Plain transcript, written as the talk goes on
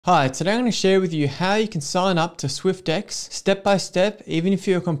Hi, today I'm going to share with you how you can sign up to Swyftx step by step, even if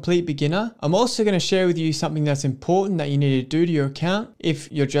you're a complete beginner. I'm also going to share with you something that's important that you need to do to your account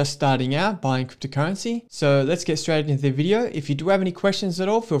if you're just starting out buying cryptocurrency. So let's get straight into the video. If you do have any questions at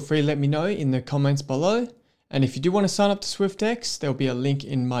all, feel free to let me know in the comments below. And if you do want to sign up to Swyftx, there'll be a link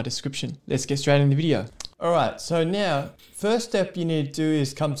in my description. Let's get straight into the video. Alright, so now, first step you need to do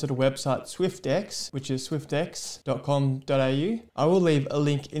is come to the website Swyftx, which is swyftx.com.au. I will leave a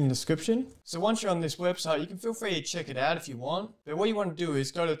link in the description. So once you're on this website, you can feel free to check it out if you want. But what you want to do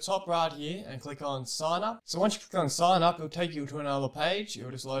is go to the top right here and click on sign up. So once you click on sign up, it'll take you to another page. It'll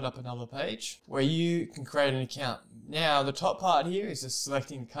just load up another page where you can create an account. Now, the top part here is just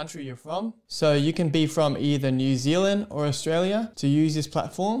selecting the country you're from. So you can be from either New Zealand or Australia to use this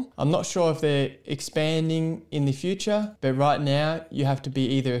platform. I'm not sure if they're expanding in the future, but right now you have to be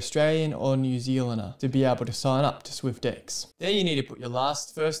either Australian or New Zealander to be able to sign up to Swyftx. Then you need to put your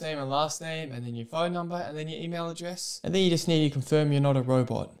first name and last name, and then your phone number, and then your email address. And then you just need to confirm you're not a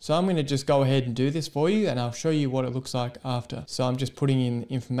robot. So I'm going to just go ahead and do this for you, and I'll show you what it looks like after. So I'm just putting in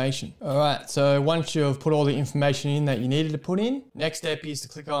information. Alright, so once you've put all the information in that you needed to put in, next step is to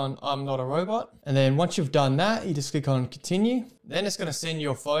click on I'm not a robot. And then once you've done that, you just click on continue. Then it's going to send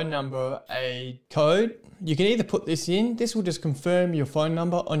your phone number a code. You can either put this in. This will just confirm your phone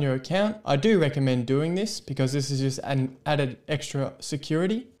number on your account. I do recommend doing this because this is just an added extra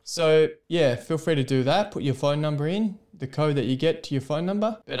security. So yeah, feel free to do that. Put your phone number in, the code that you get to your phone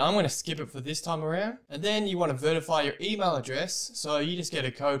number, but I'm going to skip it for this time around. And then you want to verify your email address. So you just get a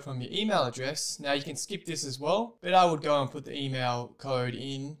code from your email address. Now you can skip this as well, but I would go and put the email code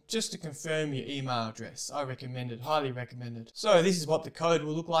in just to confirm your email address. I recommend it, highly recommended. So this is what the code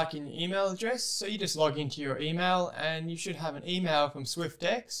will look like in your email address. So you just log into your email and you should have an email from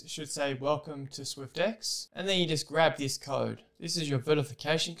Swyftx. It should say welcome to Swyftx. And then you just grab this code. This is your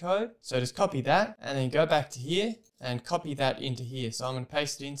verification code. So just copy that and then go back to here and copy that into here. So I'm going to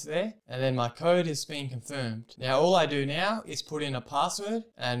paste it into there, and then my code is being confirmed. Now all I do now is put in a password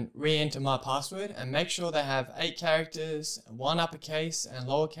and re-enter my password, and make sure they have 8 characters, 1 uppercase and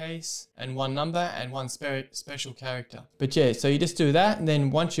lowercase, and 1 number and 1 special character. But yeah, so you just do that, and then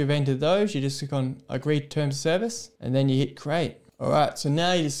once you've entered those, you just click on agree to terms of service, and then you hit create. Alright, so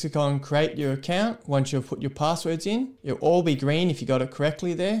now you just click on create your account. Once you've put your passwords in, it'll all be green if you got it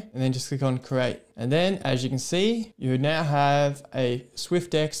correctly there, and then just click on create. And then as you can see, you now have a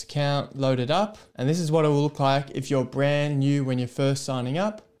Swyftx account loaded up, and this is what it will look like if you're brand new when you're first signing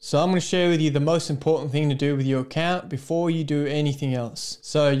up. So I'm going to share with you the most important thing to do with your account before you do anything else.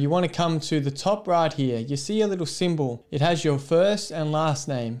 So you want to come to the top right here. You see a little symbol. It has your first and last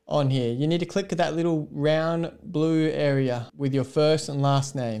name on here. You need to click that little round blue area with your first and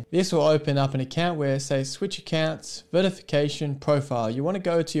last name. This will open up an account where it says switch accounts, verification, profile. You want to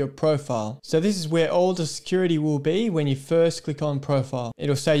go to your profile. So this is where all the security will be when you first click on profile.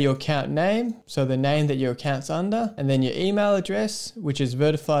 It'll say your account name, so the name that your account's under, and then your email address, which is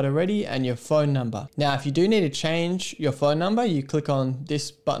verified already, and your phone number. Now if you do need to change your phone number, you click on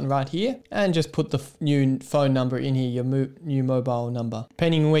this button right here and just put the new phone number in here, your new mobile number.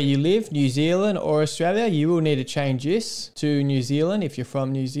 Depending on where you live, New Zealand or Australia, you will need to change this to New Zealand if you're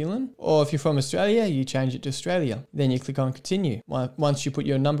from New Zealand, or if you're from Australia, you change it to Australia. Then you click on continue once you put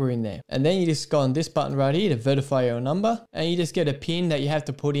your number in there, and then you just go on this button right here to verify your number, and you just get a pin that you have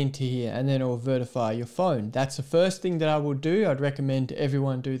to put into here, and then it will verify your phone. That's the first thing that I would do. I'd recommend to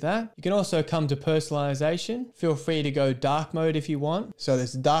everyone do that. You can also come to personalization. Feel free to go dark mode if you want. So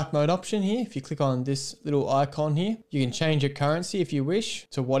there's a dark mode option here. If you click on this little icon here, you can change your currency if you wish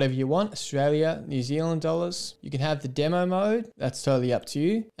to whatever you want, Australia, New Zealand dollars. You can have the demo mode. That's totally up to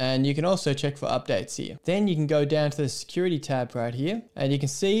you. And you can also check for updates here. Then you can go down to the security tab right here, and you can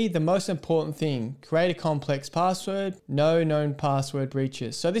see the most important thing: create a complex password, no known password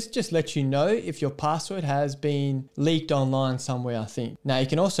breaches. So this just lets you know if your password has been leaked online somewhere, I think. Now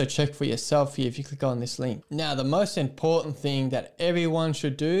you can also check for yourself here if you click on this link. Now the most important thing that everyone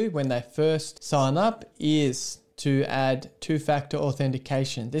should do when they first sign up is to add two-factor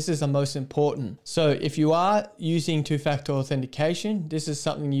authentication. This is the most important. So if you are using two-factor authentication, this is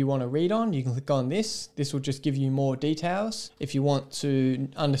something you want to read on. You can click on this. This will just give you more details if you want to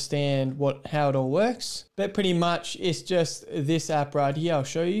understand how it all works. But pretty much it's just this app right here. I'll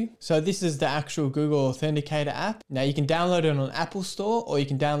show you. So this is the actual Google Authenticator app. Now you can download it on Apple Store, or you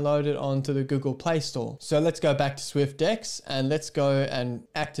can download it onto the Google Play Store. So let's go back to Swyftx and let's go and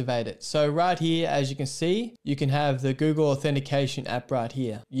activate it. So right here, as you can see, you can have the Google Authentication app right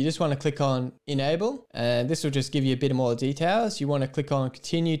here. You just want to click on Enable, and this will just give you a bit more details. You want to click on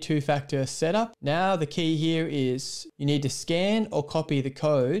Continue two-factor setup. Now the key here is you need to scan or copy the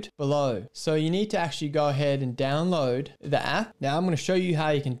code below. So you need to actually go ahead and download the app. Now I'm going to show you how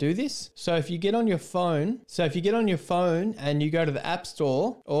you can do this. So if you get on your phone, and you go to the App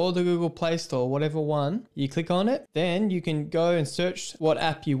Store or the Google Play Store, whatever one, you click on it, then you can go and search what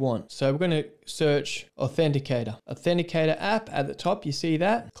app you want. So we're going to search Authenticator app at the top. You see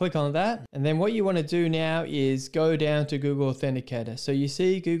that? Click on that. And then what you want to do now is go down to Google Authenticator. So you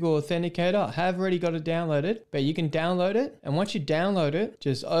see Google Authenticator. I have already got it downloaded, but you can download it. And once you download it,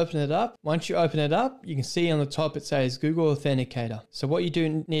 just open it up. Once you open it up, you can see on the top it says Google Authenticator. So what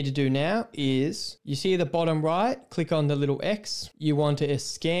you need to do now is you see the bottom right, click on the little X. You want to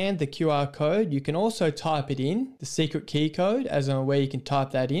scan the QR code. You can also type it in, the secret key code, as on where you can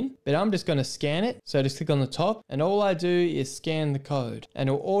type that in. But I'm just going to scan it. So just click on the top, and all I do is scan the code, and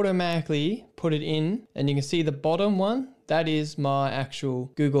it'll automatically put it in. And you can see the bottom one, that is my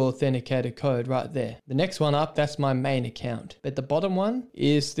actual Google Authenticator code right there. The next one up, that's my main account. But the bottom one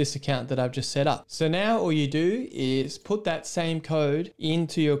is this account that I've just set up. So now all you do is put that same code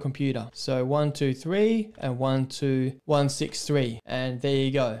into your computer. So 123 and 12163. And there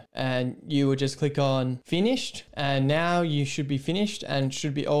you go. And you will just click on finished. And now you should be finished and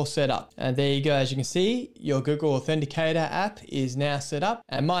should be all set up. And there you go. As you can see, your Google Authenticator app is now set up.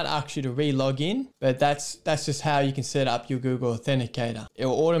 And might ask you to re-log in, but that's just how you can set up your Google Authenticator. It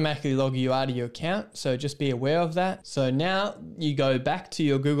will automatically log you out of your account, so just be aware of that. So now you go back to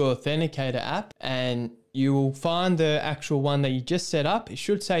your Google Authenticator app and you will find the actual one that you just set up. It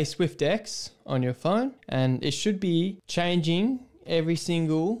should say Swyftx on your phone, and it should be changing every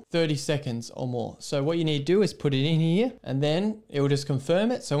single 30 seconds or more. So what you need to do is put it in here, and then it will just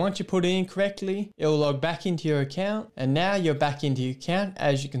confirm it. So once you put it in correctly, it will log back into your account, and now you're back into your account.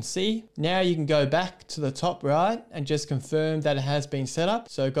 As you can see, now you can go back to the top right and just confirm that it has been set up.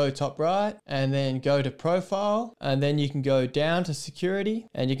 So go top right and then go to profile, and then you can go down to security,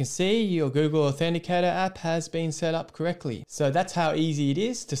 and you can see your Google Authenticator app has been set up correctly. So that's how easy it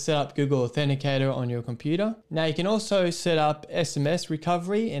is to set up Google Authenticator on your computer. Now you can also set up SMS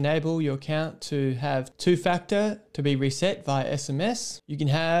recovery, enable your account to have two-factor to be reset via SMS. You can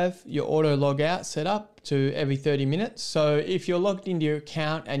have your auto log out set up to every 30 minutes. So if you're logged into your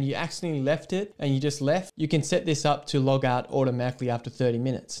account and you accidentally left it and you just left, you can set this up to log out automatically after 30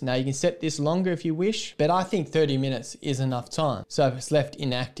 minutes. Now you can set this longer if you wish, but I think 30 minutes is enough time. So if it's left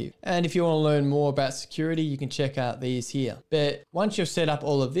inactive. And if you want to learn more about security, you can check out these here. But once you've set up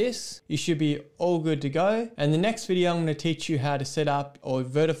all of this, you should be all good to go. And the next video, I'm going to teach you how to set up or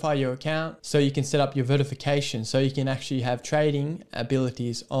verify your account so you can set up your verification so you can actually have trading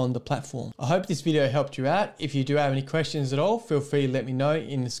abilities on the platform. I hope this video helped you out. If you do have any questions at all, feel free to let me know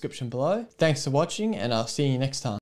in the description below. Thanks for watching, and I'll see you next time.